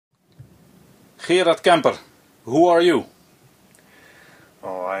Gerard Kemper, who are you?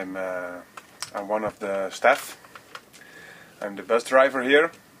 Oh, I'm one of the staff. I'm the bus driver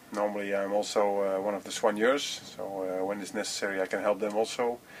here. Normally I'm also one of the soigneurs, so when it's necessary I can help them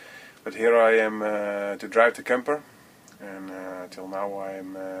also. But here I am to drive the camper, and till now I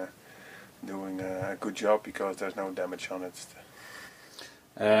am doing a good job because there's no damage on it.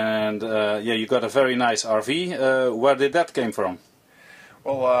 And yeah, you got a very nice RV. Where did that came from?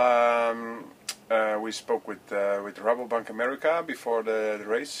 Well, we spoke with Rabobank America before the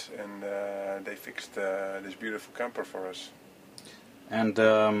race, and they fixed this beautiful camper for us. And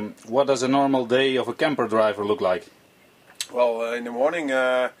what does a normal day of a camper driver look like? Well, in the morning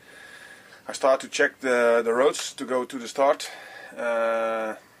I start to check the roads to go to the start.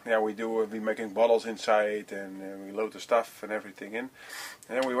 Yeah, we're making bottles inside, and we load the stuff and everything in.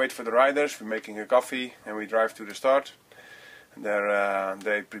 And then we wait for the riders, we're making a coffee, and we drive to the start. And there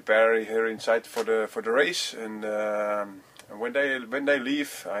they prepare here inside for the race, and when they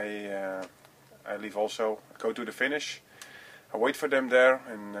leave, I leave also. I go to the finish. I wait for them there,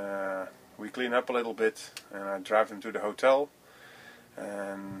 and we clean up a little bit, and I drive them to the hotel,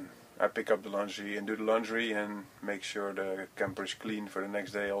 and I pick up the laundry and do the laundry and make sure the camper is clean for the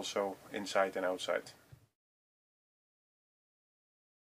next day also, inside and outside.